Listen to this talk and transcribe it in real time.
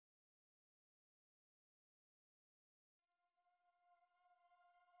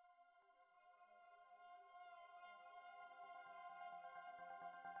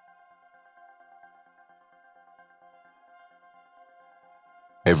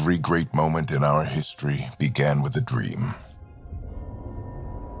Every great moment in our history began with a dream.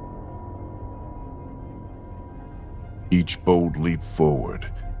 Each bold leap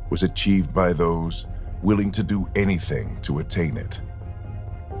forward was achieved by those willing to do anything to attain it.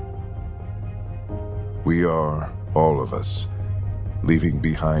 We are, all of us, leaving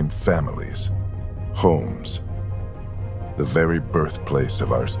behind families, homes, the very birthplace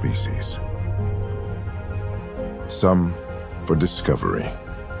of our species. Some for discovery,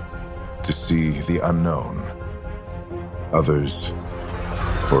 to see the unknown. Others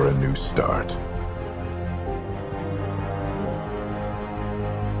for a new start.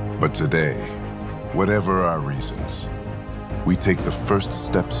 But today, whatever our reasons, we take the first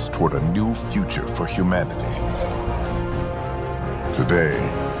steps toward a new future for humanity. Today,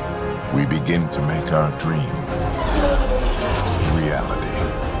 we begin to make our dream reality.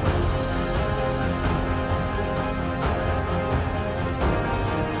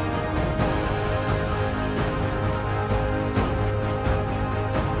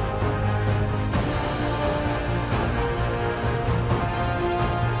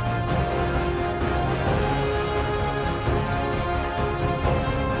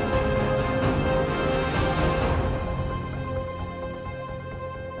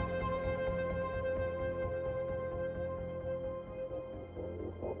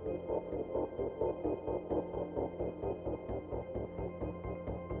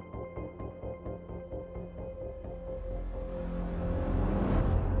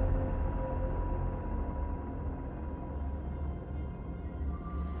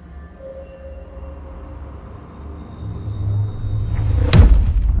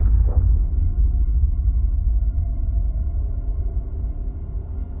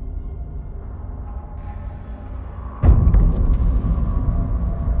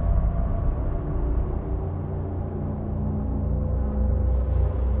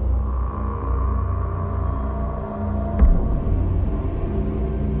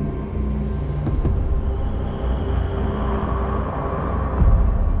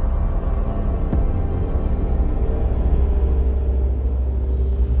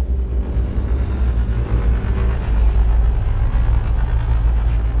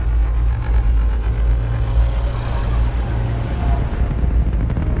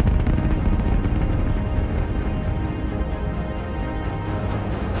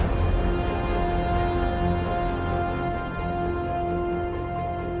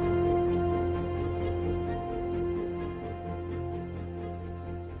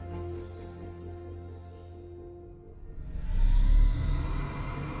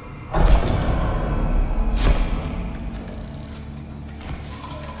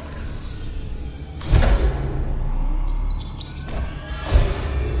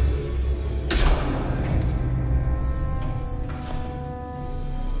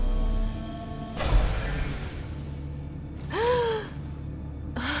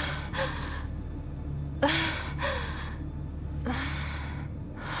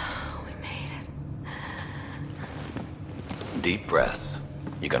 Deep breaths.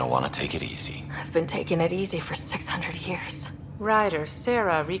 You're gonna want to take it easy. I've been taking it easy for 600 years. Ryder,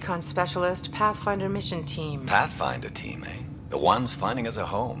 Sara, Recon Specialist, Pathfinder Mission Team. Pathfinder team, eh? The ones finding us a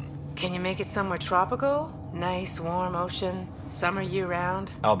home. Can you make it somewhere tropical? Nice, warm ocean, summer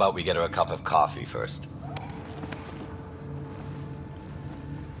year-round? How about we get her a cup of coffee first?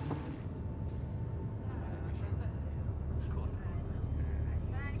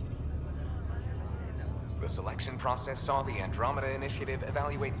 The selection process saw the Andromeda Initiative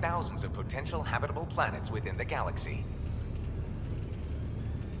evaluate thousands of potential habitable planets within the galaxy.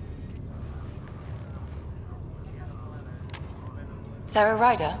 Sara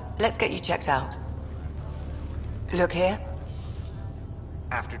Ryder, let's get you checked out. Look here.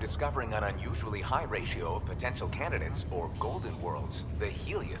 After discovering an unusually high ratio of potential candidates, or golden worlds, the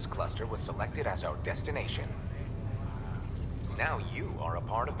Helios cluster was selected as our destination. Now you are a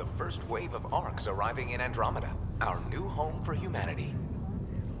part of the first wave of ARCs arriving in Andromeda, our new home for humanity.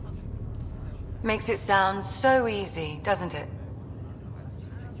 Makes it sound so easy, doesn't it?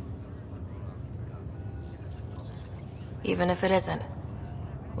 Even if it isn't,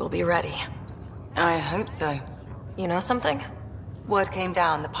 we'll be ready. I hope so. You know something? Word came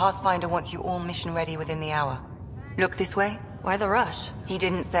down, the Pathfinder wants you all mission ready within the hour. Look this way? Why the rush? He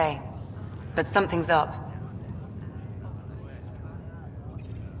didn't say, but something's up.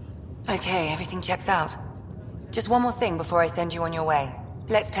 Okay, everything checks out. Just one more thing before I send you on your way.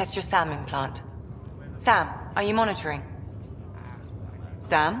 Let's test your SAM implant. Sam, are you monitoring?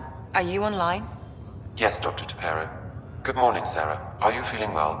 Sam, are you online? Yes, Dr. Tapero. Good morning, Sarah. Are you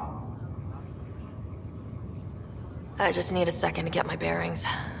feeling well? I just need a second to get my bearings.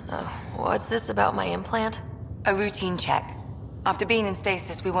 What's this about my implant? A routine check. After being in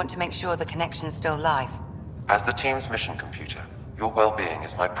stasis, we want to make sure the connection's still live. As the team's mission computer, your well-being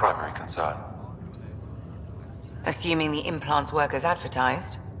is my primary concern. Assuming the implants work as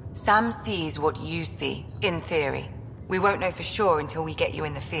advertised, Sam sees what you see, in theory. We won't know for sure until we get you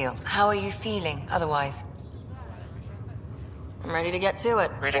in the field. How are you feeling, otherwise? I'm ready to get to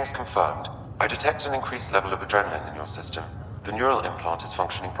it. Readings confirmed. I detect an increased level of adrenaline in your system. The neural implant is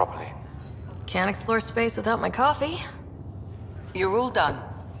functioning properly. Can't explore space without my coffee. You're all done.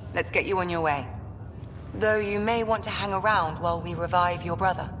 Let's get you on your way. Though you may want to hang around while we revive your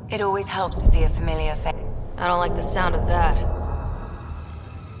brother. It always helps to see a familiar face. I don't like the sound of that.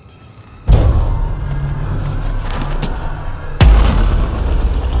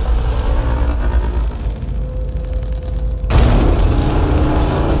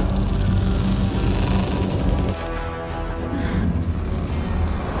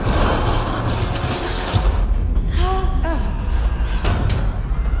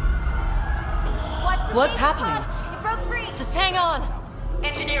 What's happening? It broke free! Just hang on!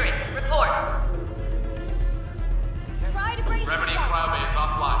 Engineering, report. Try to brace Remedy yourself. Cloudbase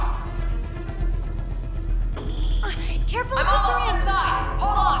offline. Careful I'm with the almost syringe! inside.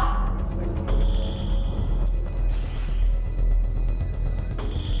 Hold on.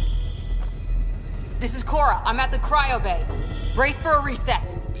 This is Cora. I'm at the cryo bay. Brace for a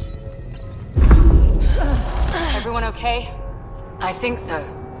reset. Everyone okay? I think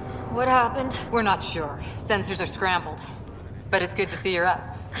so. What happened? We're not sure. Sensors are scrambled. But it's good to see you're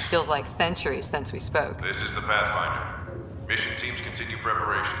up. Feels like centuries since we spoke. This is the Pathfinder. Mission teams continue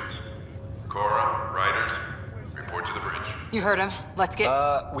preparations. Cora, Riders, report to the bridge. You heard him. Let's get...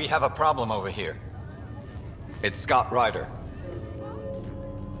 We have a problem over here. It's Scott Ryder.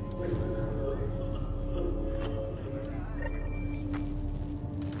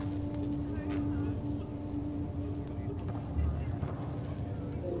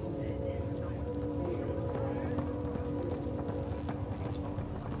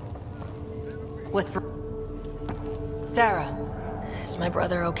 What's... Sarah, Is my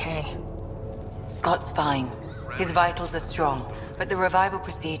brother okay? Scott's fine. His vitals are strong, but the revival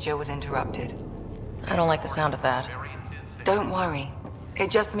procedure was interrupted. I don't like the sound of that. Don't worry. It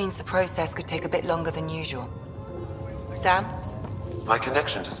just means the process could take a bit longer than usual. Sam? My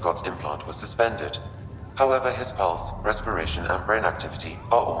connection to Scott's implant was suspended. However, his pulse, respiration, and brain activity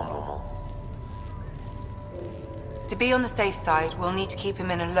are all normal. To be on the safe side, we'll need to keep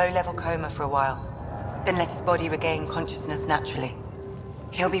him in a low-level coma for a while. Then let his body regain consciousness naturally.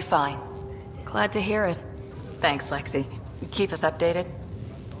 He'll be fine. Glad to hear it. Thanks, Lexi. Keep us updated.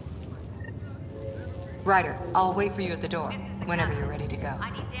 Ryder, I'll wait for you at the door, whenever you're ready to go. I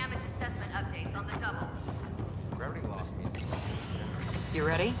need damage assessment updates on the double. Gravity lost me. You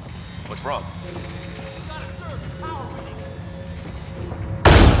ready? What's wrong?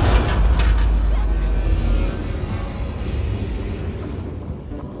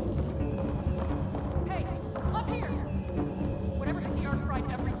 Hey, up here! Whatever hit the Earth fried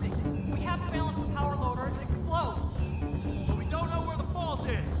everything. We have to balance the power load or it explodes. But we don't know where the fault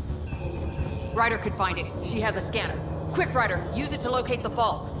is. Ryder could find it. She has a scanner. Quick, Ryder, use it to locate the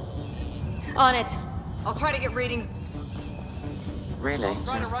fault. On it. I'll try to get readings. Relay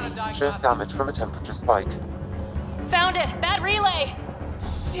 2C shows damage from a temperature spike. Found it! Bad relay!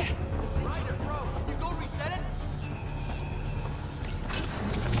 Shit! Ryder, bro, you go reset it?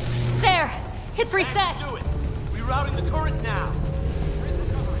 There! It's reset! Do it! Rerouting the current now!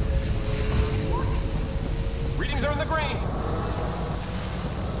 Readings are in the green.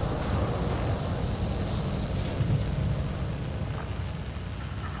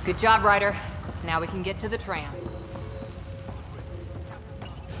 Good job, Ryder. Now we can get to the tram.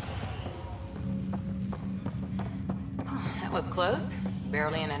 That was close.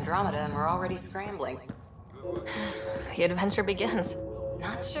 Barely in Andromeda and we're already scrambling. The adventure begins.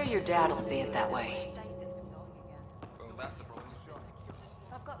 Not sure your dad'll see it that way.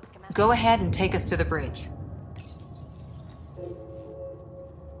 Go ahead and take us to the bridge.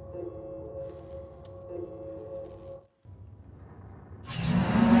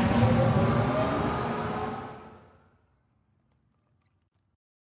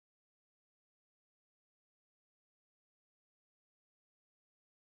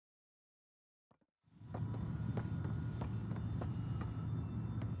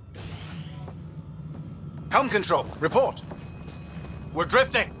 Helm control, report. We're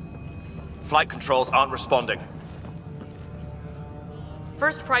drifting. Flight controls aren't responding.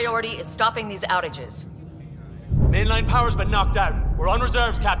 First priority is stopping these outages. Mainline power's been knocked out. We're on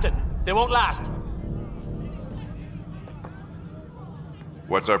reserves, Captain. They won't last.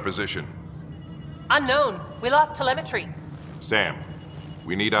 What's our position? Unknown. We lost telemetry. Sam,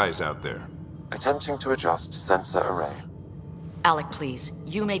 we need eyes out there. Attempting to adjust sensor array. Alec, please.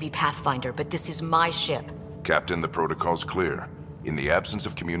 You may be Pathfinder, but this is my ship. Captain, the protocol's clear. In the absence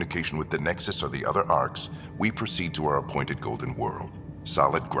of communication with the Nexus or the other arcs, we proceed to our appointed Golden World.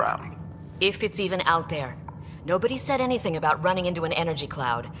 Solid ground. If it's even out there. Nobody said anything about running into an energy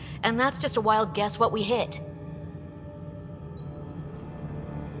cloud, and that's just a wild guess what we hit.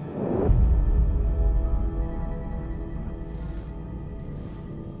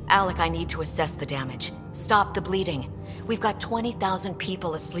 Alec, I need to assess the damage. Stop the bleeding. We've got 20,000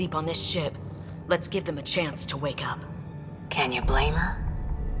 people asleep on this ship. Let's give them a chance to wake up. Can you blame her?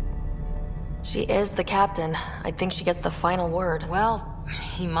 She is the captain. I think she gets the final word. Well,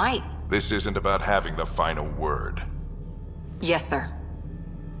 he might. This isn't about having the final word. Yes, sir.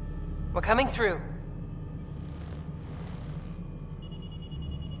 We're coming through.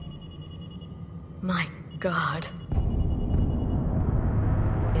 My God.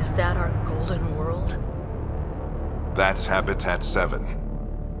 Is that our golden world? That's Habitat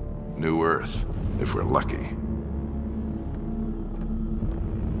 7. New Earth, if we're lucky.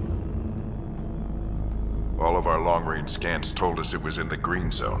 All of our long-range scans told us it was in the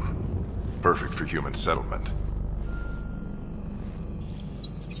green zone. Perfect for human settlement.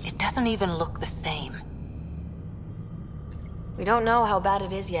 It doesn't even look the same. We don't know how bad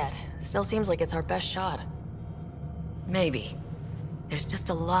it is yet. Still seems like it's our best shot. Maybe. There's just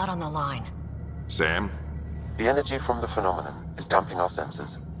a lot on the line. Sam? The energy from the phenomenon is damping our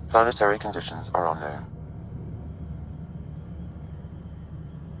senses. Planetary conditions are unknown.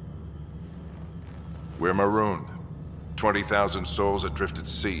 We're marooned. 20,000 souls adrift at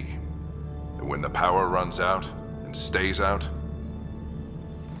sea. And when the power runs out, and stays out,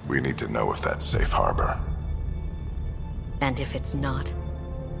 we need to know if that's safe harbor. And if it's not?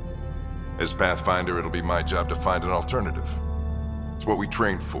 As Pathfinder, it'll be my job to find an alternative. It's what we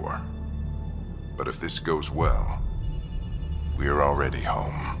trained for. But if this goes well, we're already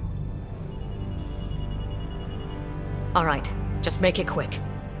home. All right, just make it quick.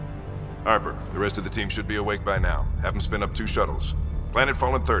 Harper, the rest of the team should be awake by now. Have them spin up 2 shuttles. Planet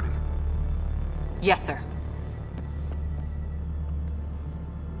Fallen 30. Yes, sir.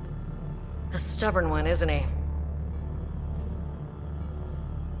 A stubborn one, isn't he?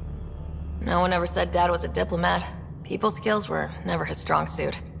 No one ever said Dad was a diplomat. People skills were never his strong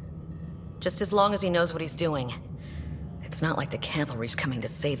suit. Just as long as he knows what he's doing. It's not like the cavalry's coming to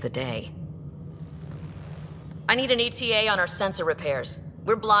save the day. I need an ETA on our sensor repairs.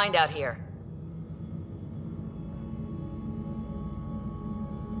 We're blind out here.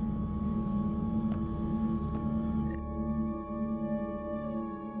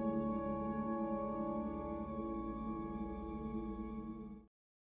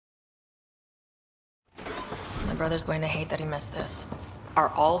 My brother's going to hate that he missed this. Are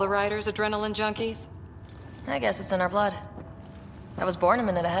all the riders adrenaline junkies? I guess it's in our blood. I was born a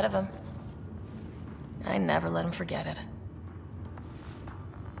minute ahead of him. I never let him forget it.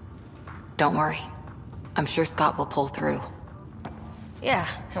 Don't worry. I'm sure Scott will pull through. Yeah,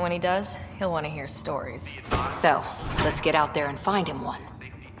 and when he does, he'll want to hear stories. So, let's get out there and find him one.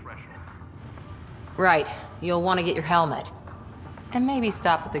 Right, you'll want to get your helmet. And maybe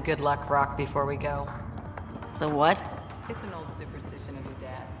stop at the Good Luck Rock before we go. The what? It's an old superstition of your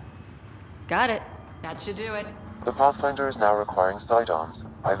dad's. Got it. That should do it. The Pathfinder is now requiring sidearms.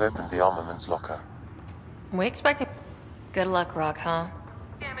 I've opened the armaments locker. We expecting Good Luck Rock, huh?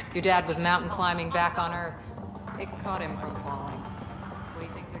 Your dad was mountain climbing back on Earth. It caught him from falling. Way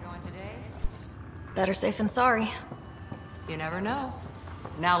things are going today? Better safe than sorry. You never know.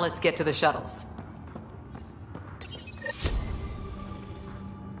 Now let's get to the shuttles.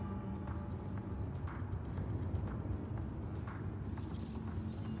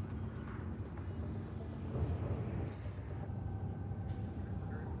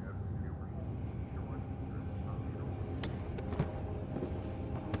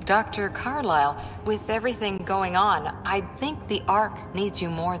 Dr. Carlyle, with everything going on, I think the Ark needs you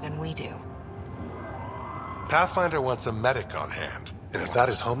more than we do. Pathfinder wants a medic on hand, and if that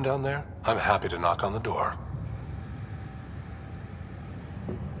is home down there, I'm happy to knock on the door.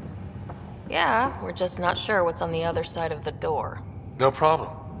 Yeah, we're just not sure what's on the other side of the door. No problem.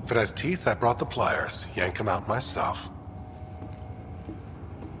 If it has teeth, I brought the pliers. Yank them out myself.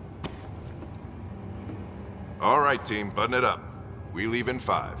 All right, team, button it up. We leave in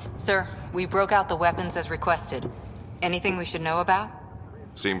 5. Sir, we broke out the weapons as requested. Anything we should know about?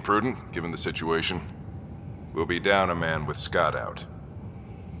 Seem prudent, given the situation. We'll be down a man with Scott out.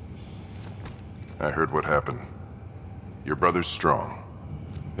 I heard what happened. Your brother's strong.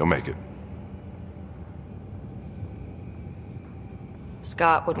 He'll make it.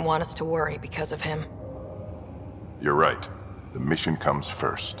 Scott wouldn't want us to worry because of him. You're right. The mission comes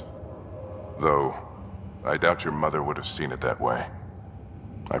first. Though, I doubt your mother would have seen it that way.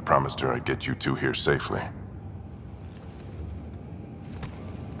 I promised her I'd get you two here safely.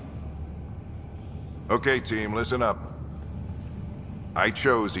 Okay, team, listen up. I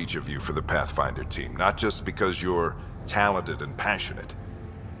chose each of you for the Pathfinder team, not just because you're talented and passionate,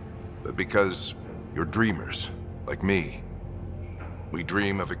 but because you're dreamers, like me. We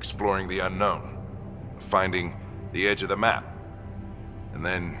dream of exploring the unknown, of finding the edge of the map, and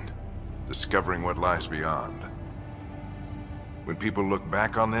then discovering what lies beyond. When people look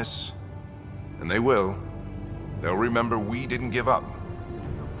back on this, and they will, they'll remember we didn't give up.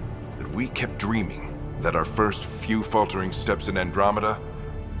 That we kept dreaming, that our first few faltering steps in Andromeda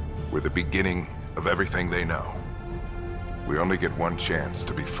were the beginning of everything they know. We only get one chance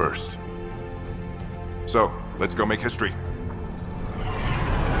to be first. So, let's go make history.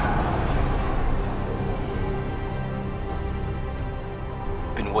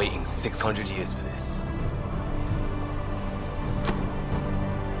 Been waiting 600 years for this.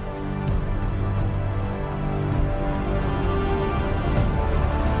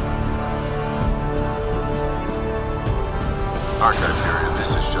 Archive period, this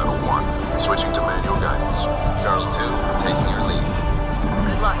is Shuttle 1. Switching to manual guidance. Shuttle 2, taking your lead.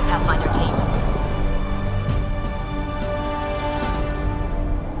 Good luck, Pathfinder team.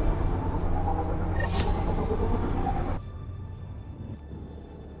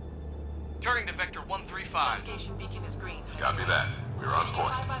 Turning to Vector 135. Copy that. We're on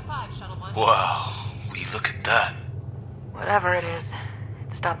point. Wow, will you look at that? Whatever it is,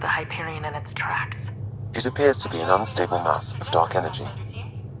 it stopped the Hyperion in its tracks. It appears to be an unstable mass of dark energy.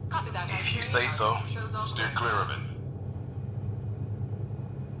 If you say so. Steer clear of it.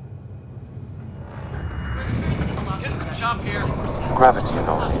 Getting some chop here. Gravity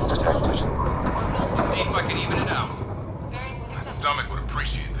anomalies detected. Let's see if I can even it out. My stomach would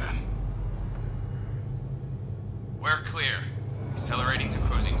appreciate that. We're clear. Accelerating to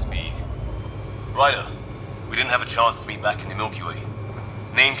cruising speed. Ryder, we didn't have a chance to meet back in the Milky Way.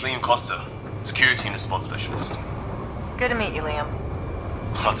 Name's Liam Costa, Security and Response Specialist. Good to meet you, Liam.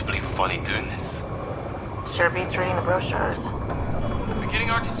 Hard to believe we're finally doing this. Sure beats reading the brochures. Beginning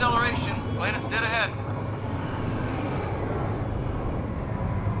our deceleration. Planet's dead ahead.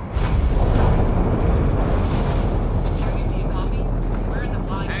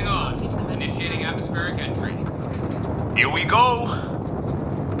 Hang on. Initiating atmospheric entry. Here we go!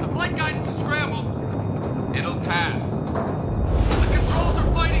 The flight guidance is scrambled. It'll pass. The controls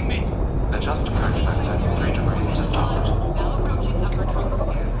are fighting me. Adjust approach vector 3 degrees to starboard.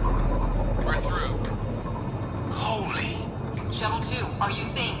 We're through. Holy... Shuttle 2, are you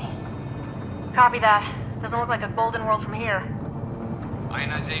seeing this? Copy that. Doesn't look like a golden world from here.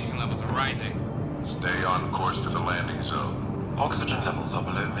 Ionization levels are rising. Stay on course to the landing zone. Oxygen levels are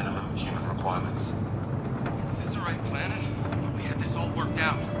below minimum human requirements. Is this the right planet? I thought we had this all worked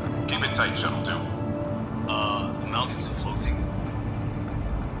out. Keep it tight, Shuttle 2. The mountains are floating.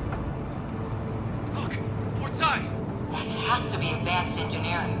 Look, port side. That has to be advanced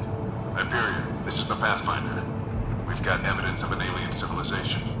engineering. Hyperion, this is the Pathfinder. We've got evidence of an alien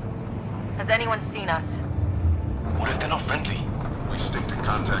civilization. Has anyone seen us? What if they're not friendly? We stick to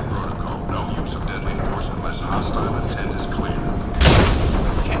contact protocol. No use of deadly force unless hostile intent is clear.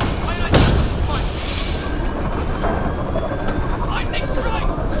 Lightning strike!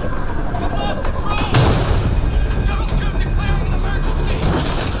 We've lost control! Shuttle 2 declaring an emergency!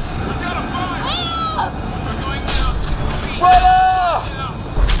 We've got a fire! We're going down!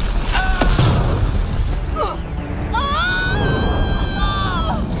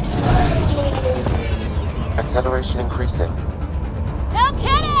 Acceleration increasing. No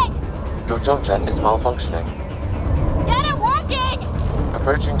kidding! Your jump jet is malfunctioning. Get it working!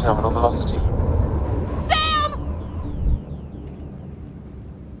 Approaching terminal velocity. Sam!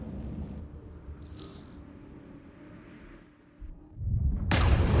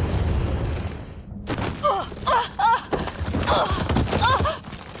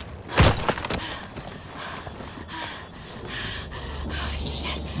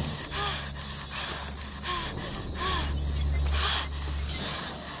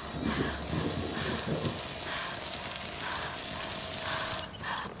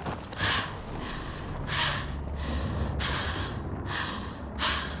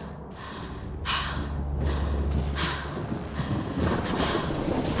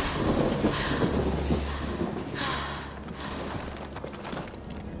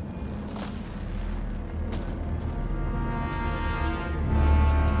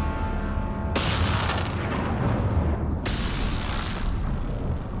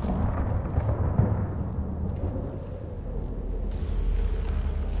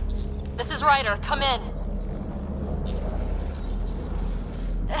 is Ryder. Come in.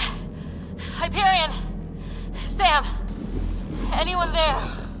 Hyperion! Sam! Anyone there?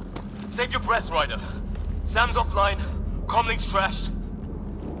 Save your breath, Ryder. Sam's offline. Comlink's trashed.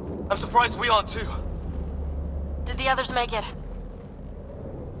 I'm surprised we aren't too. Did the others make it?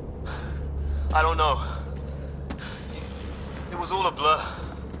 I don't know. It was all a blur.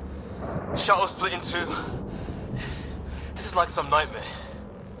 Shuttle split in two. This is like some nightmare.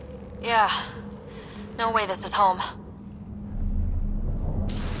 Yeah. No way this is home.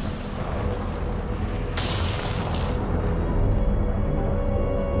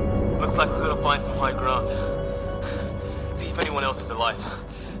 Looks like we're gonna find some high ground. See if anyone else is alive.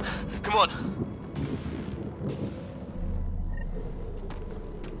 Come on.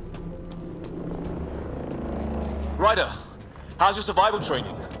 Ryder, how's your survival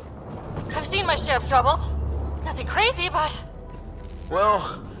training? I've seen my share of troubles. Nothing crazy, but...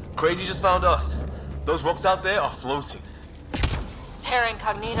 Well, crazy just found us. Those rocks out there are floating. Terra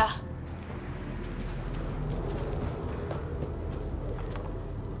Incognita.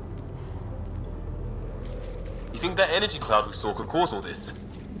 You think that energy cloud we saw could cause all this?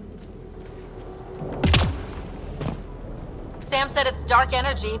 Sam said it's dark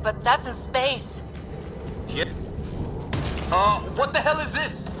energy, but that's in space. Yeah. What the hell is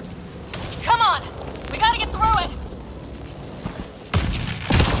this? Come on! We gotta get through it!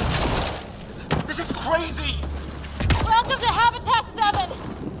 This is crazy! Welcome to Habitat 7!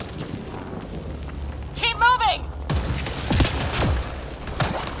 Keep moving!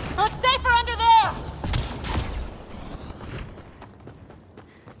 Looks safer under there!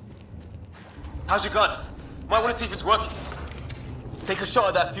 How's your gun? Might want to see if it's working. Take a shot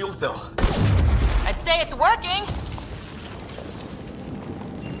at that fuel cell. I'd say it's working!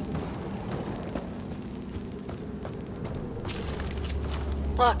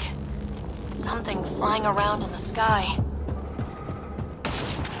 Look. Something flying around in the sky.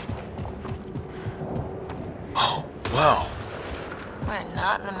 Oh, wow. We're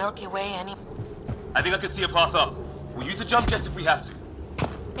not in the Milky Way anymore. I think I can see a path up. We'll use the jump jets if we have to.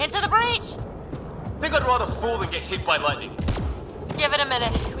 Into the breach! Think I'd rather fall than get hit by lightning. Give it a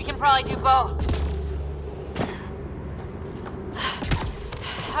minute. We can probably do both.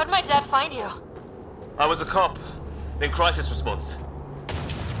 How'd my dad find you? I was a cop, then crisis response.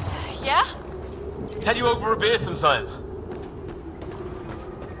 Yeah? Tell you over a beer sometime.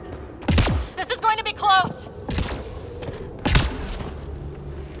 This is going to be close!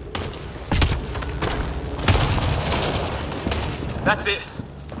 That's it.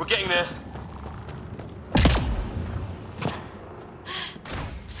 We're getting there.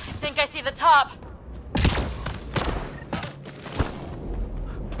 I think I see the top.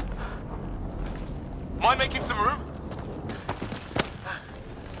 Mind making some room?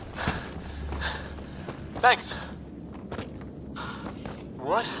 Thanks.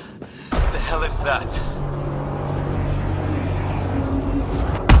 What the hell is that?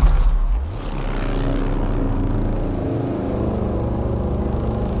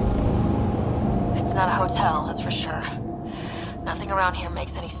 It's not a hotel, that's for sure. Nothing around here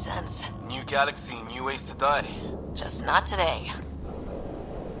makes any sense. New galaxy, new ways to die. Just not today.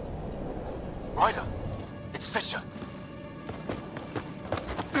 Ryder, it's Fisher.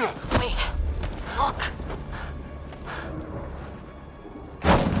 Wait, look.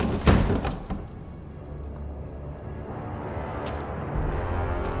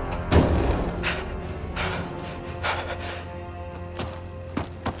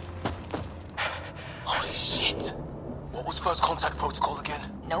 Holy shit. What was first contact protocol again?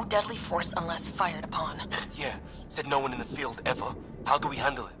 No deadly force unless fired upon. Yeah, said no one in the field ever. How do we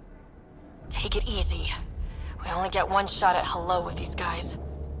handle it? Take it easy. We only get one shot at hello with these guys.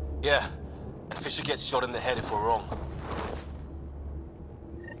 Yeah, and Fisher gets shot in the head if we're wrong.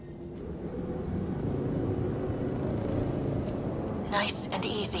 Nice and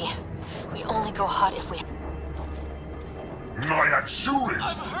easy. We only go hot if we... I shoot it!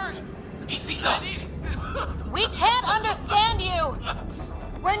 I'm hurt! He sees us! We can't understand you!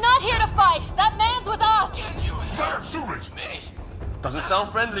 We're not here to fight! That man's with us! Shoot it! Doesn't sound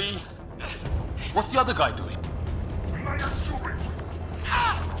friendly. What's the other guy doing?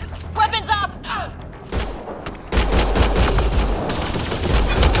 Weapons up!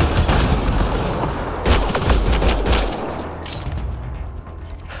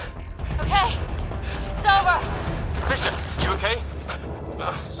 Okay, it's over. Fisher, you okay?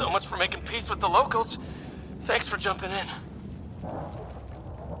 So much for making peace with the locals. Thanks for jumping in.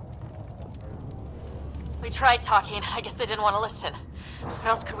 We tried talking. I guess they didn't want to listen. What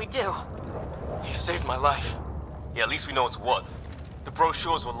else could we do? You saved my life. Yeah, at least we know it's what. The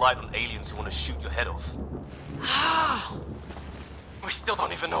brochures were light on aliens who want to shoot your head off. We still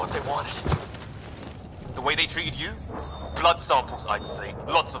don't even know what they wanted. The way they treated you? Blood samples, I'd say.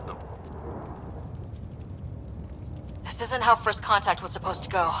 Lots of them. This isn't how first contact was supposed to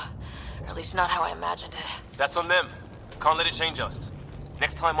go. Or at least not how I imagined it. That's on them. Can't let it change us.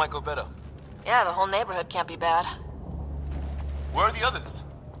 Next time might go better. Yeah, the whole neighborhood can't be bad. Where are the others?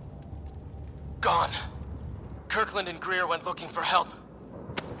 Gone. Kirkland and Greer went looking for help.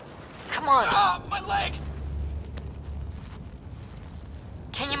 Come on. Ah, my leg!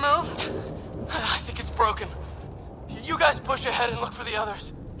 Can you move? I think it's broken. You guys push ahead and look for the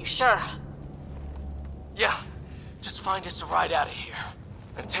others. You sure? Yeah. Just find us a ride out of here.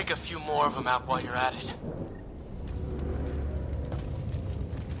 And take a few more of them out while you're at it.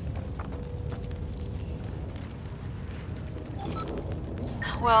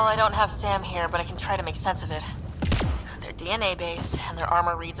 Well, I don't have Sam here, but I can try to make sense of it. They're DNA-based, and their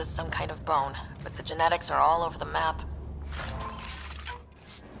armor reads as some kind of bone, but the genetics are all over the map.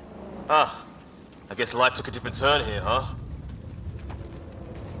 Ah, I guess life took a different turn here, huh?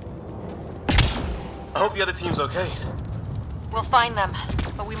 I hope the other team's okay. We'll find them,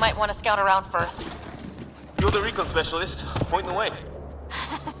 but we might want to scout around first. You're the recon specialist. Point the way.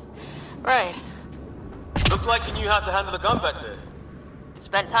 Right. Looks like you knew how to handle a gun back there.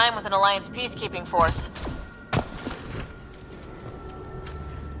 Spent time with an Alliance peacekeeping force.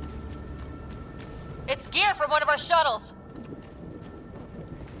 It's gear from one of our shuttles.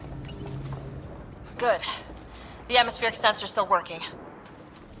 Good. The atmospheric sensor's still working.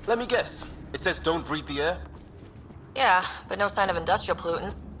 Let me guess. It says don't breathe the air? Yeah, but no sign of industrial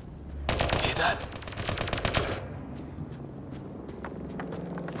pollutants. Hear that?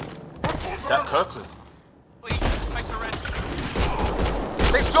 Is that Kirkland? Please, I surrender.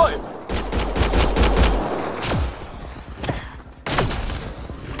 They shot him!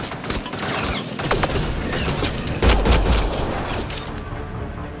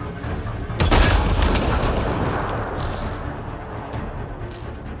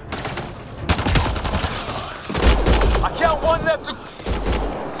 I count one left to...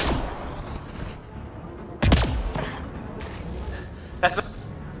 That's the...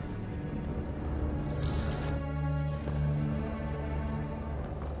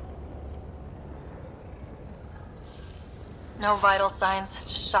 No vital signs,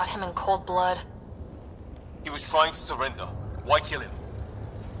 just shot him in cold blood. He was trying to surrender. Why kill him?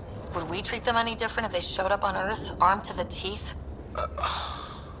 Would we treat them any different if they showed up on Earth, armed to the teeth?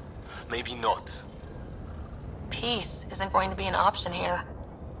 Maybe not. Peace isn't going to be an option here.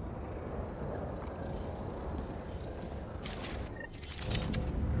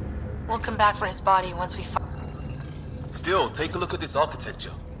 We'll come back for his body once we find... Still, take a look at this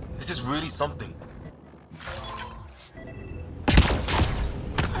architecture. This is really something.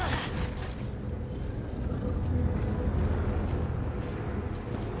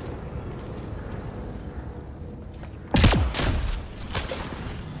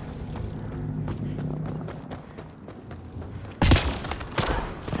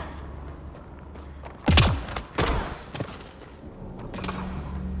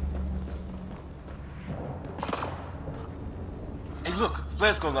 Hey, look,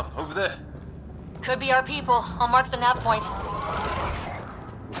 flares going up over there. Could be our people. I'll mark the nav point.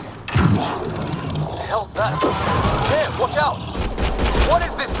 What the hell's that? There, watch out! What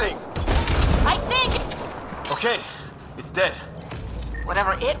is this thing? I think... Okay, it's dead.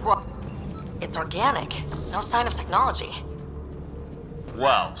 Whatever it was, it's organic. No sign of technology.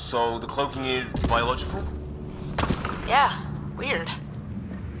 Wow, so the cloaking is biological? Yeah, weird.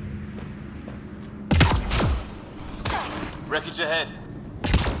 Wreckage ahead.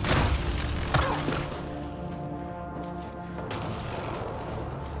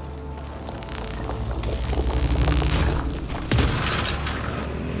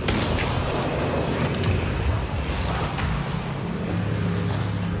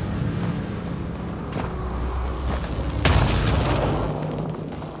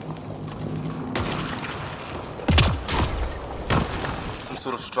 Some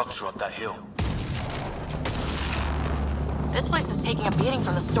sort of structure up that hill. This place is taking a beating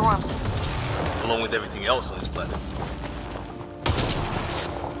from the storms. Along with everything else on this planet.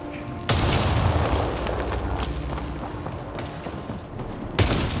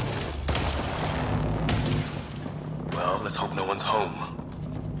 Well, let's hope no one's home.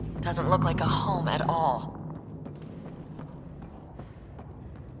 Doesn't look like a home at all.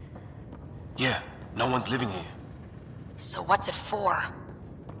 Yeah, no one's living here. So what's it for?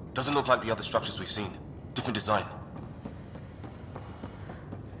 Doesn't look like the other structures we've seen. Different design.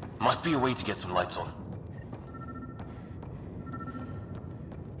 Must be a way to get some lights on.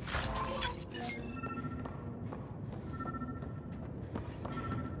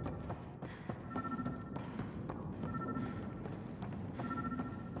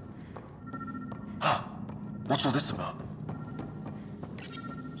 What's all this about?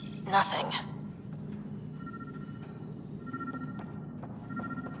 Nothing.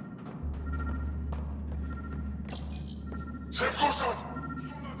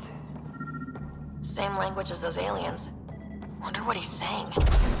 Same language as those aliens. Wonder what he's saying.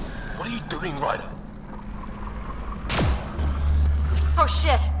 What are you doing, Ryder? Oh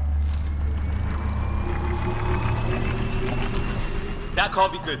shit! That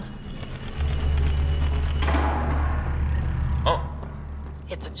can't be good. Oh.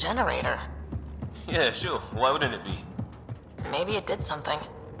 It's a generator. Yeah, sure. Why wouldn't it be? Maybe it did something.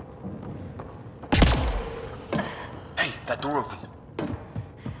 Hey, that door opened.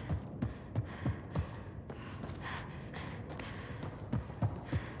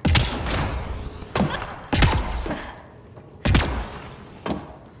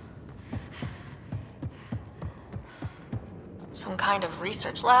 Some kind of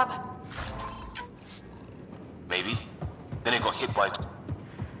research lab? Maybe. Then it got hit by...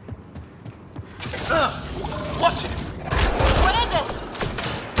 Watch it! What is it?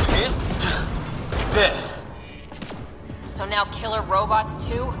 Here? There. So now killer robots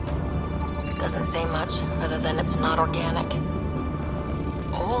too? Doesn't say much, other than it's not organic.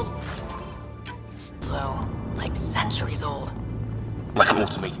 Old... though, like centuries old. Like an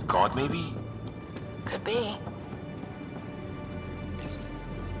automated guard, maybe? Could be.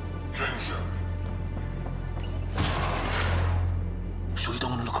 Sure you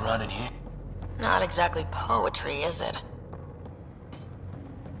don't want to look around in here? Not exactly poetry, is it?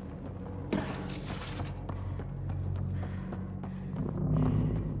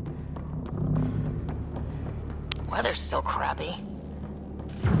 Weather's still crappy.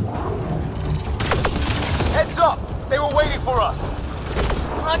 Heads up! They were waiting for us!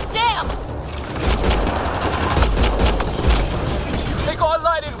 Oh, damn! They got a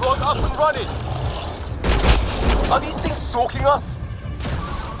lighting rod up and running! Are these things stalking us?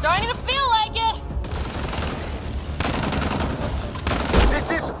 Starting to feel like it!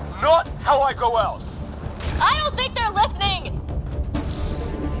 This is not how I go out! I don't think they're listening!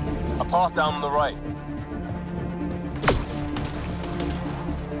 A path down on the right.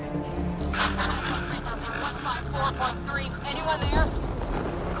 Anyone there?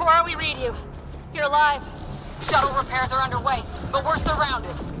 Cora, we read you. You're alive. Shuttle repairs are underway, but we're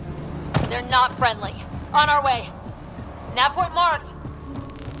surrounded. They're not friendly. On our way. Nav point marked.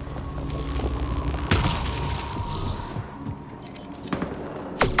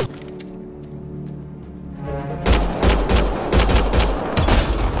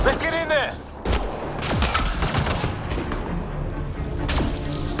 Let's get in there!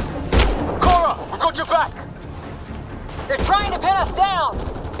 Cora, we got your back! They're trying to pin us down!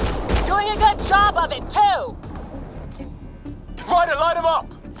 Doing a good job of it, too! Ryder, light them up!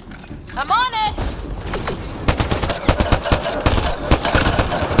 I'm on it!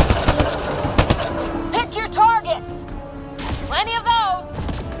 Pick your targets! Plenty of those!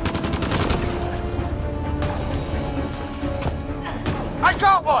 I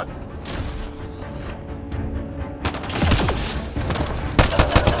got one!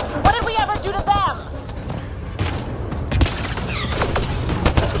 What did we ever do to them?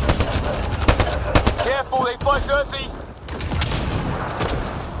 Careful, they fight dirty!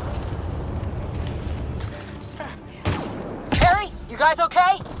 Harry, you guys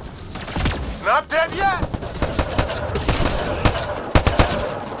okay? Not dead yet!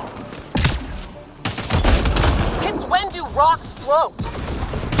 Since when do rocks float?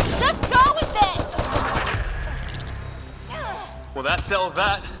 Just go with it! Well, that settles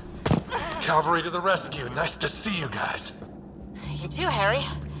that. Cavalry to the rescue. Nice to see you guys. You too, Harry.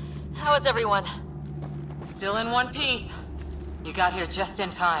 How is everyone? Still in one piece. You got here just in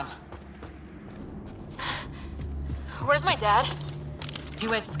time. Where's my dad? He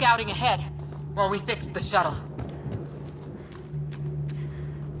went scouting ahead while we fixed the shuttle.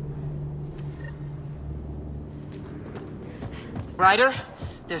 Ryder,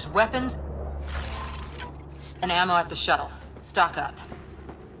 there's weapons and ammo at the shuttle. Stock up.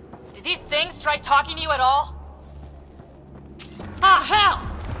 Did these things try talking to you at all? Ah, hell!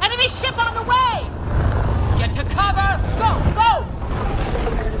 Enemy ship on the way! Get to cover! Go, go!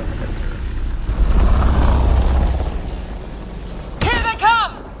 Here they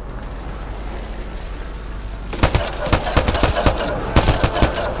come!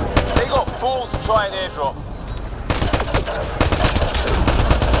 They got balls to try an airdrop.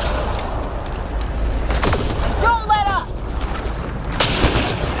 Don't let up!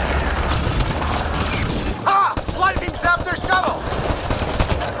 Ha! Lightning zapped their shuttle!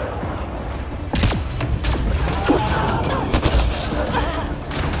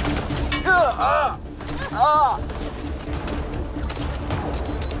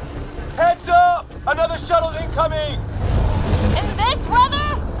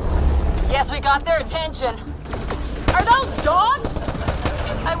 Guess we got their attention. Are those dogs?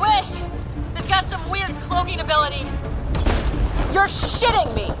 I wish. They've got some weird cloaking ability. You're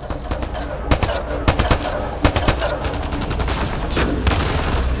shitting me.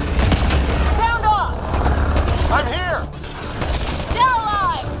 Sound off! I'm here! They're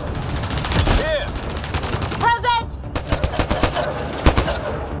alive! Here! Present!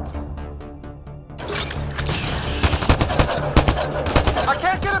 I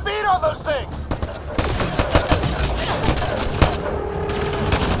can't get a beat on those things!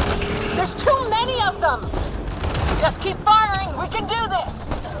 There's too many of them! Just keep firing! We can do this!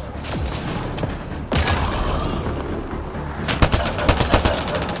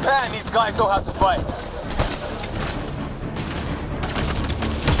 Man, these guys know how to fight.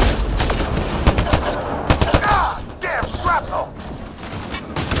 Ah! Damn shrapnel!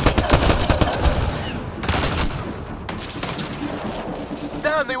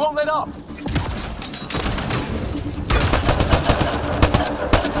 Damn, they won't let up!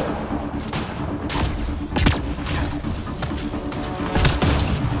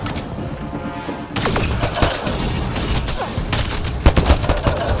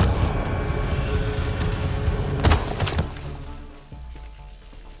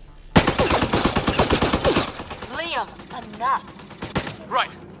 Right.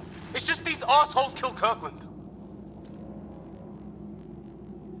 It's just these assholes killed Kirkland.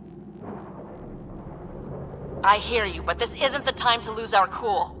 I hear you, but this isn't the time to lose our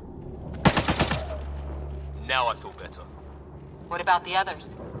cool. Now I feel better. What about the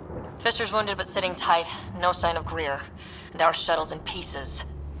others? Fisher's wounded but sitting tight. No sign of Greer. And our shuttle's in pieces.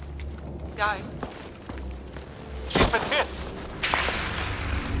 Guys. She's been hit.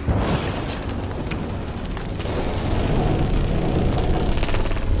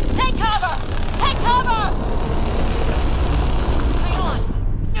 Take cover! Take cover! Hang on.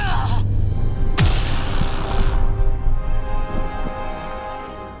 Ugh.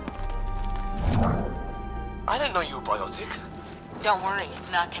 I didn't know you were biotic. Don't worry, it's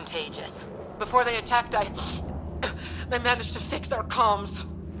not contagious. Before they attacked, I managed to fix our comms.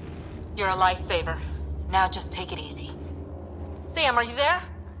 You're a lifesaver. Now just take it easy. Sam, are you there?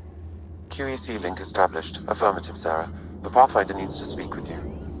 QEC link established. Affirmative, Sarah. The Pathfinder needs to speak with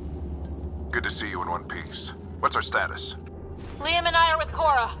you. Good to see you in one piece. What's our status? Liam and I are with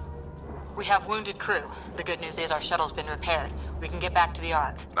Cora. We have wounded crew. The good news is our shuttle's been repaired. We can get back to the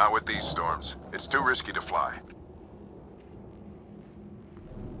Ark. Not with these storms. It's too risky to fly.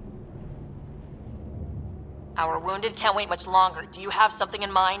 Our wounded can't wait much longer. Do you have something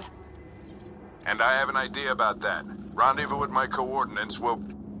in mind? And I have an idea about that. Rendezvous with my coordinates will...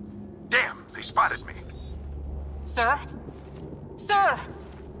 Damn! They spotted me! Sir? Sir!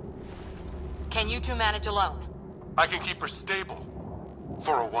 Can you two manage alone? I can keep her stable.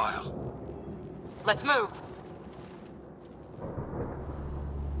 For a while. Let's move.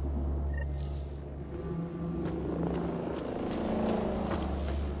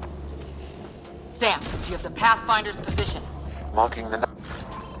 Sam, do you have the Pathfinder's position? Marking the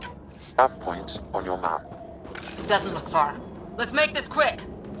nav point on your map. Doesn't look far. Let's make this quick.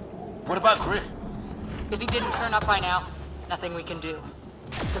 What about Greer? If he didn't turn up by now, nothing we can do.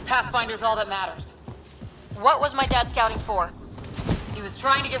 The Pathfinder's all that matters. What was my dad scouting for? He was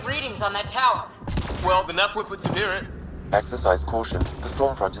trying to get readings on that tower. Well, the nav puts it near it. Exercise caution. The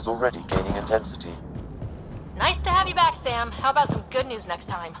storm front is already gaining intensity. Nice to have you back, Sam. How about some good news next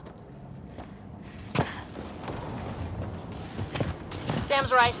time?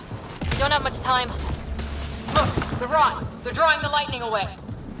 Sam's right. We don't have much time. Look, the rods. They're drawing the lightning away.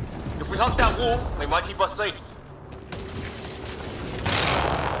 If we hunt that wall, they might keep us safe.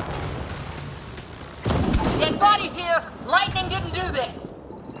 Dead bodies here! Lightning didn't do this!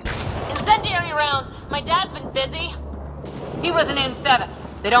 Incendiary rounds. My dad's been busy. He was an N7.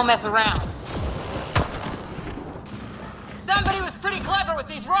 They don't mess around. Somebody was pretty clever with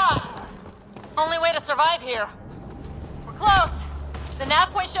these rods! Only way to survive here. We're close. The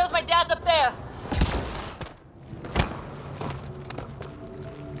nav point shows my dad's up there.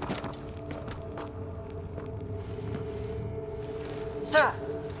 Sir!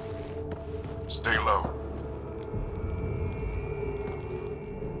 Stay low.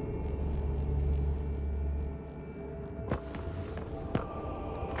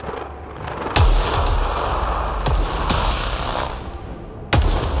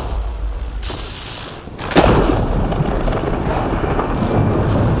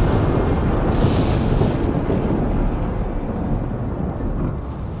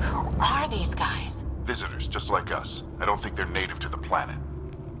 Like us. I don't think they're native to the planet.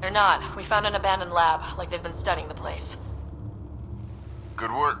 They're not. We found an abandoned lab, like they've been studying the place.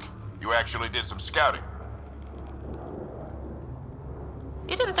 Good work. You actually did some scouting.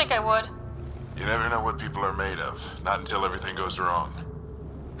 You didn't think I would. You never know what people are made of. Not until everything goes wrong.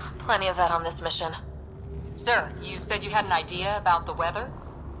 Plenty of that on this mission. Sir, you said you had an idea about the weather?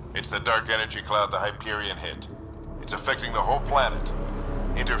 It's the dark energy cloud the Hyperion hit. It's affecting the whole planet.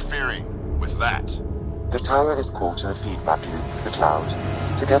 Interfering with that. The tower is caught in a feedback loop with the cloud.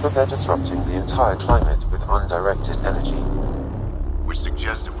 Together they're disrupting the entire climate with undirected energy. Which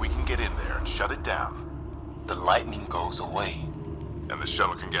suggests if we can get in there and shut it down, the lightning goes away. And the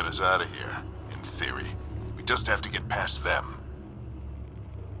shuttle can get us out of here, in theory. We just have to get past them.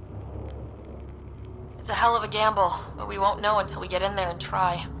 It's a hell of a gamble, but we won't know until we get in there and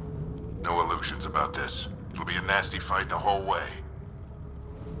try. No illusions about this. It'll be a nasty fight the whole way.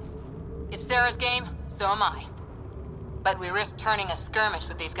 If Sarah's game, so am I. But we risk turning a skirmish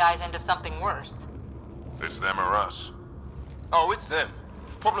with these guys into something worse. It's them or us. Oh, it's them.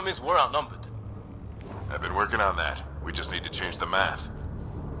 Problem is, we're outnumbered. I've been working on that. We just need to change the math.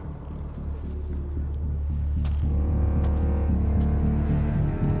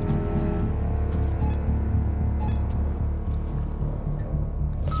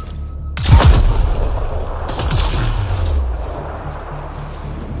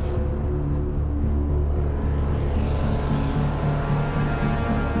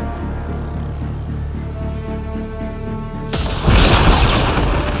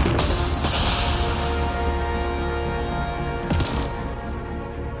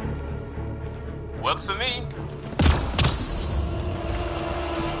 Works for me.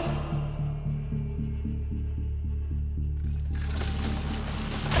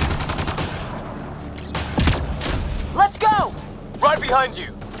 Let's go! Right behind you.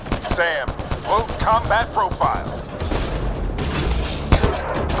 Sam, load combat profile.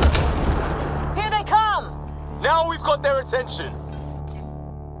 Here they come! Now we've got their attention.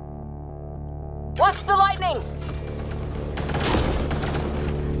 Watch the lightning!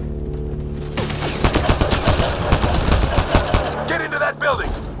 Get into that building!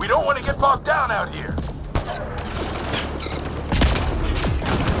 We don't want to get bogged down out here!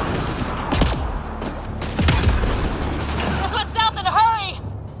 This one's south in a hurry!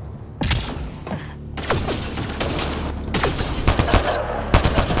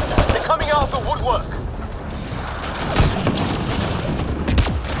 They're coming out of the woodwork.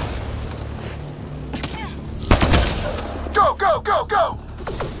 Go, go, go, go!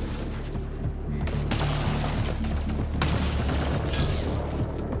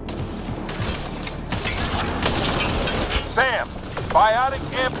 Sam, biotic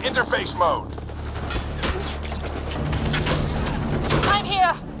amp interface mode. I'm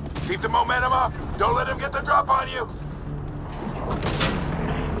here! Keep the momentum up. Don't let him get the drop on you.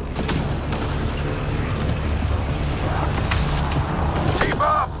 Keep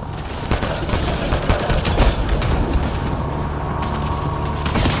up!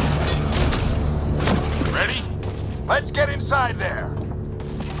 Ready? Let's get inside there.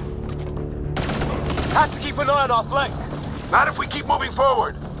 Have to keep an eye on our flank. Not if we keep moving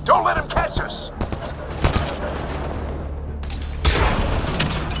forward. Don't let him catch us.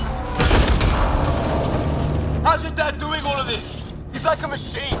 How's your dad doing all of this? He's like a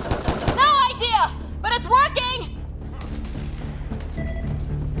machine. No idea! But it's working!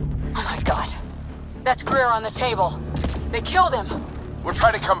 Oh my god. That's Greer on the table. They killed him. We'll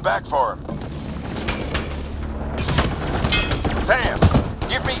try to come back for him. Sam,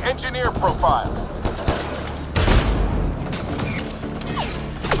 give me engineer profile.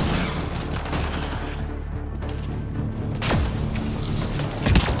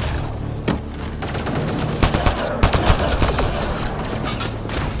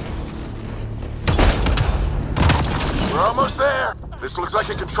 We're almost there. This looks like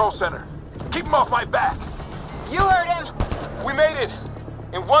a control center. Keep him off my back. You heard him. We made it.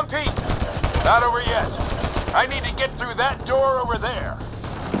 In one piece. Not over yet. I need to get through that door over there.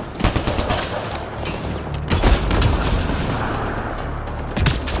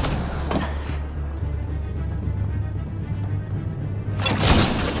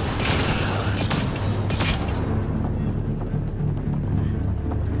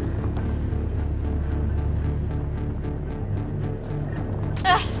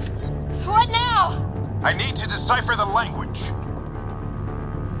 What now? I need to decipher the language.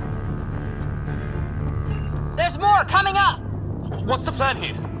 There's more coming up. What's the plan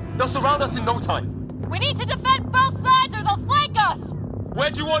here? They'll surround us in no time. We need to defend both sides or they'll flank us! Where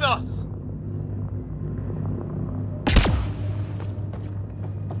do you want us?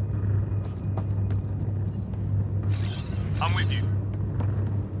 I'm with you.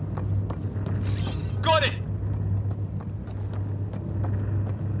 Got it!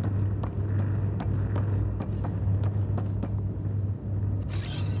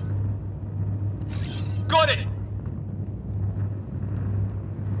 Got it!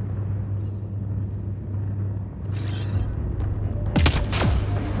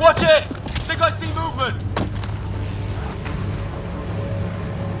 Watch it! Think I see movement!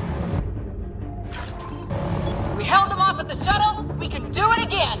 We held them off at the shuttle. We can do it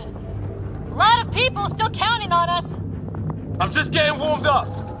again. A lot of people still counting on us. I'm just getting warmed up.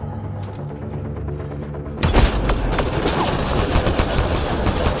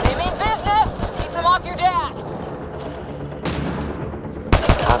 They mean business. Keep them off your dad.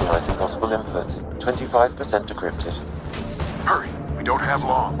 Analyzing possible inputs. 25% decrypted. Hurry, we don't have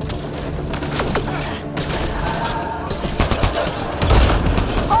long.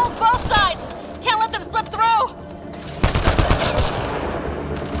 Hold both sides! Can't let them slip through!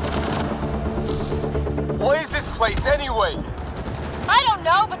 What is this place anyway? I don't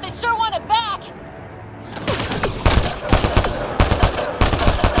know, but they sure want it back!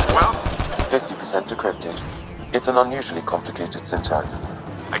 Well? 50% decrypted. It's an unusually complicated syntax.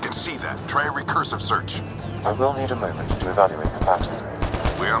 I can see that. Try a recursive search. I will need a moment to evaluate the pattern.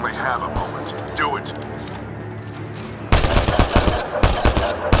 We only have a moment. Do it.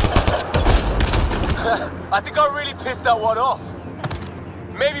 I think I really pissed that one off.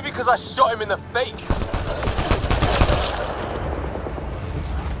 Maybe because I shot him in the face.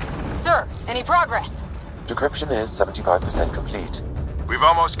 Sir, any progress? Decryption is 75% complete. We've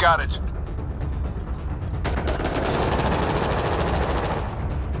almost got it.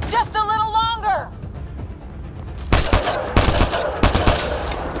 Just a little longer!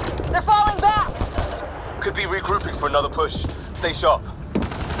 They're falling back! Could be regrouping for another push. Stay sharp.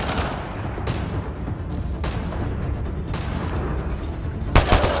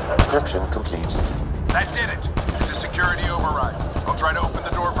 Decryption complete. That did it. It's a security override. I'll try to open the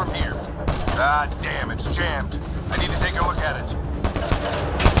door from here. Ah, damn, it's jammed. I need to take a look at it.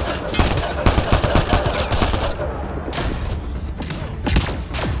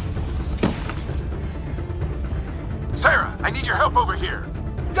 Sarah, I need your help over here.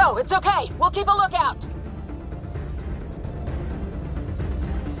 Go, it's okay. We'll keep a lookout.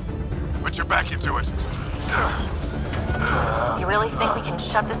 Put your back into it. You really think we can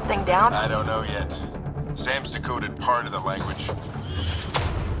shut this thing down? I don't know yet. Sam's decoded part of the language.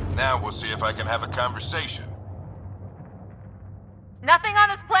 Now we'll see if I can have a conversation. Nothing on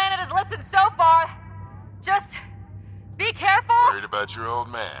this planet has listened so far. Just be careful. Worried about your old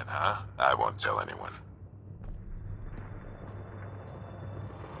man, huh? I won't tell anyone.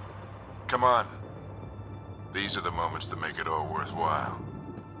 Come on. These are the moments that make it all worthwhile.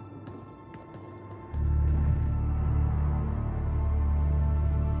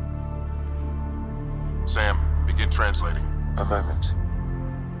 Sam, begin translating. A moment.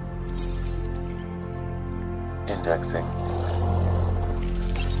 Indexing.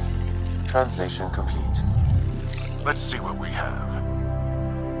 Translation complete. Let's see what we have.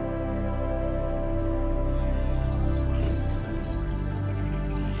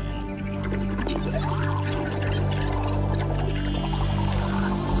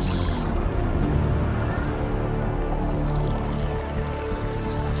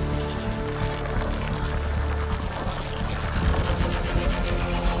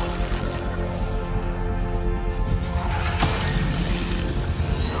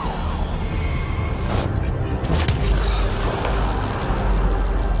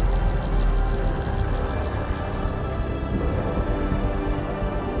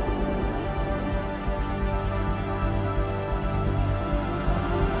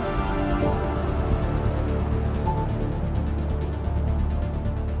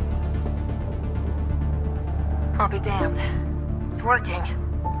 I'll be damned. It's working.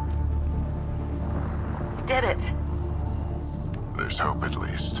 We did it. There's hope at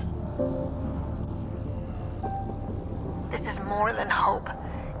least. This is more than hope.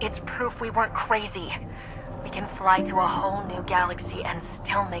 It's proof we weren't crazy. We can fly to a whole new galaxy and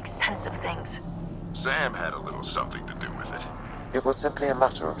still make sense of things. Sam had a little something to do with it. It was simply a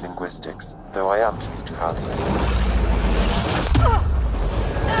matter of linguistics, though I am pleased to have it.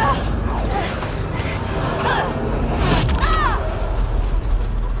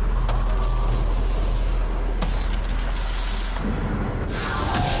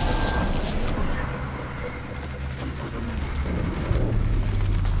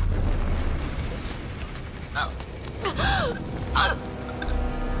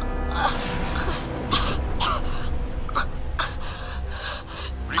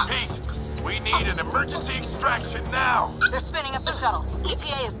 Repeat, we need an emergency extraction now. They're spinning up the shuttle.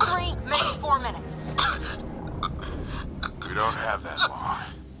 ETA is 3, maybe 4 minutes. We don't have that long.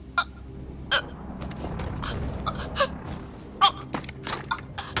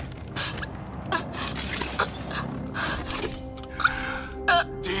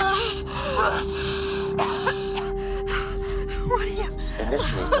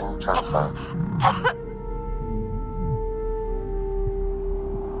 Initiating transfer.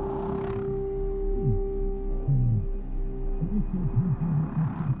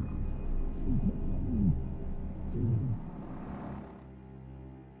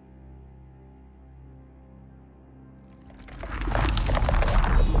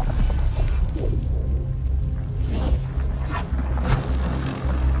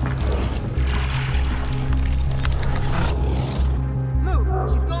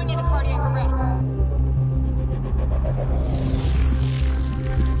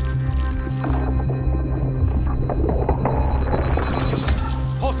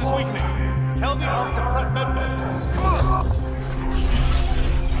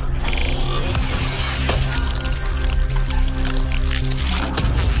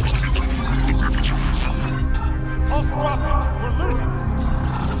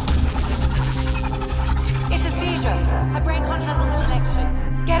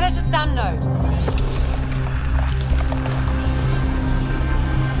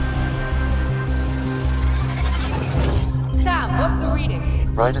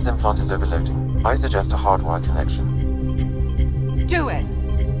 Ryder's implant is overloading. I suggest a hardwire connection. Do it!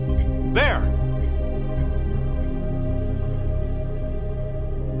 There!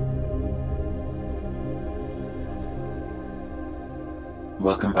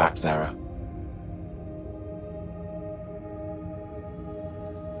 Welcome back, Sara.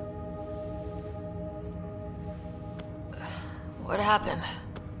 What happened?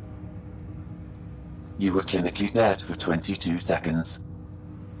 You were clinically dead for 22 seconds.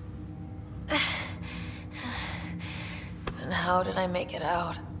 Then how did I make it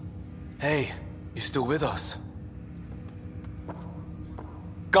out? Hey, you're still with us.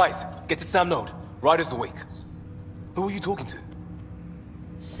 Guys, get to Sam Node. Ryder's awake. Who are you talking to?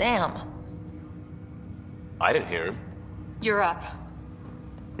 Sam. I didn't hear him. You're up.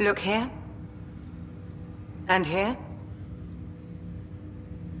 Look here. And here.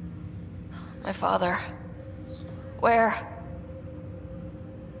 My father. Where?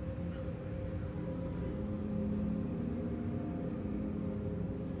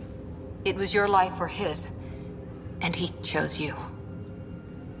 It was your life or his, and he chose you.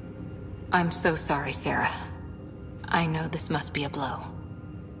 I'm so sorry, Sara. I know this must be a blow.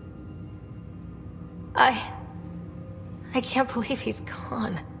 I can't believe he's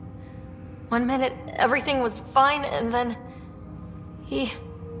gone. 1 minute, everything was fine, and then...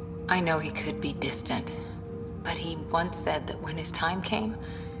 I know he could be distant, but he once said that when his time came,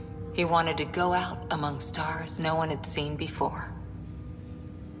 he wanted to go out among stars no one had seen before.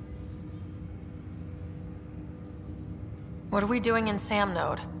 What are we doing in Sam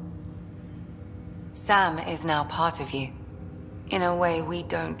Node? Sam is now part of you, in a way we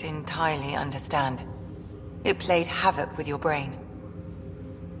don't entirely understand. It played havoc with your brain.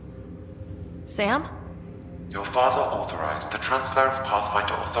 Sam? Your father authorized the transfer of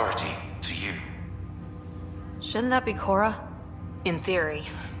Pathfinder authority to you. Shouldn't that be Cora? In theory.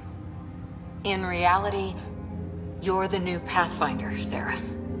 In reality, you're the new Pathfinder, Sara.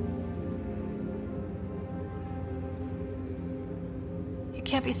 You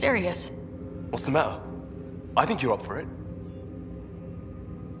can't be serious. What's the matter? I think you're up for it.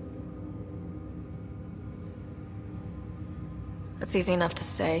 That's easy enough to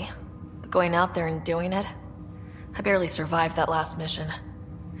say, but going out there and doing it? I barely survived that last mission.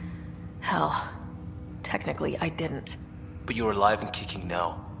 Hell, technically I didn't. But you're alive and kicking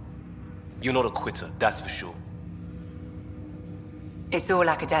now. You're not a quitter, that's for sure. It's all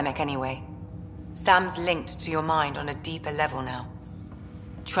academic anyway. Sam's linked to your mind on a deeper level now.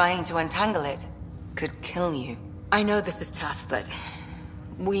 Trying to untangle it could kill you. I know this is tough, but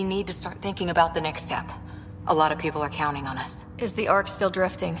we need to start thinking about the next step. A lot of people are counting on us. Is the Ark still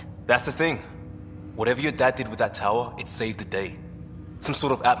drifting? That's the thing. Whatever your dad did with that tower, it saved the day. Some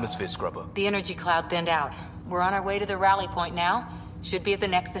sort of atmosphere scrubber. The energy cloud thinned out. We're on our way to the rally point now. Should be at the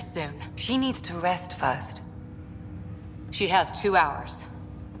Nexus soon. She needs to rest first. She has 2 hours.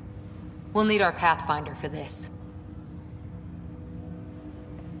 We'll need our Pathfinder for this.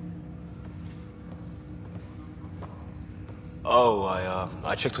 Oh,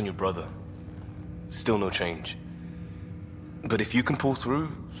 I checked on your brother. Still no change. But if you can pull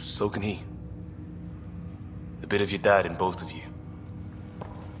through, so can he. A bit of your dad in both of you.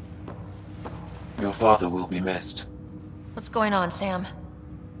 Your father will be missed. What's going on, Sam?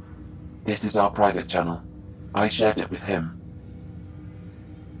 This is our private channel. I shared it with him.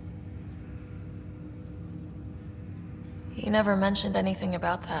 He never mentioned anything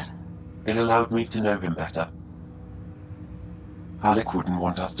about that. It allowed me to know him better. Alec wouldn't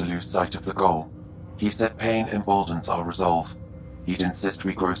want us to lose sight of the goal. He said pain emboldens our resolve. He'd insist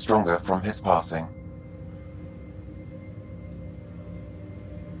we grow stronger from his passing.